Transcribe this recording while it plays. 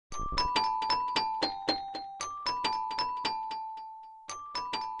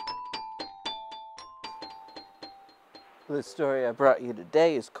The story I brought you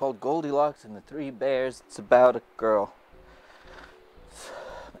today is called Goldilocks and the Three Bears. It's about a girl.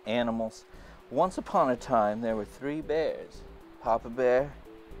 Animals. Once upon a time, there were three bears. Papa Bear,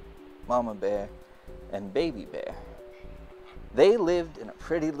 Mama Bear, and Baby Bear. They lived in a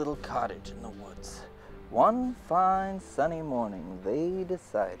pretty little cottage in the woods. One fine sunny morning, they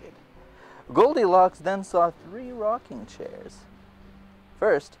decided. Goldilocks then saw three rocking chairs.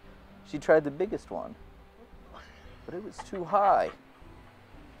 First, she tried the biggest one, but it was too high.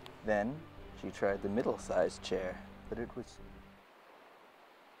 Then she tried the middle-sized chair, but it was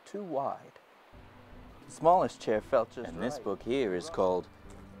too wide. The smallest chair felt just right. And this book here is called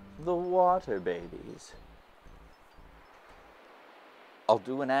The Water Babies. I'll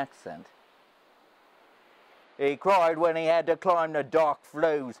do an accent. He cried when he had to climb the dark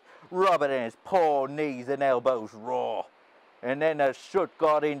flues, rubbing his poor knees and elbows raw. And then the soot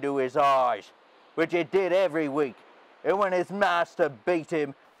got into his eyes, which it did every week. And when his master beat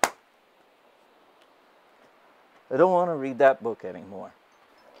him, I don't want to read that book anymore.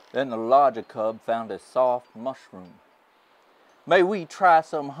 Then the larger cub found a soft mushroom. May we try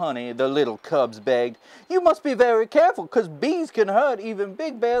some honey, the little cubs begged. You must be very careful, 'cause bees can hurt even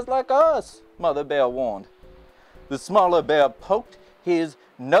big bears like us, Mother Bear warned. The smaller bear poked his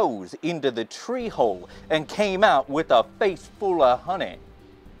nose into the tree hole and came out with a face full of honey.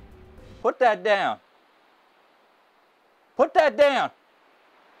 Put that down. Put that down.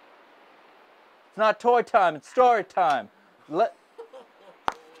 It's not toy time, it's story time.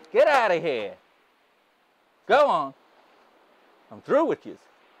 Get out of here. Go on. I'm through with you.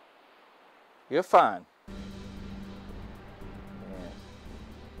 You're fine. Yeah.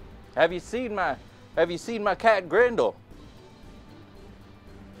 Have you seen my cat Grendal?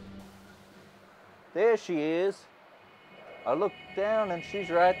 There she is. I looked down and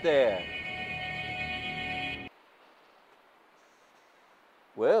she's right there.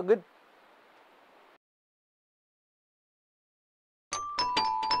 Well,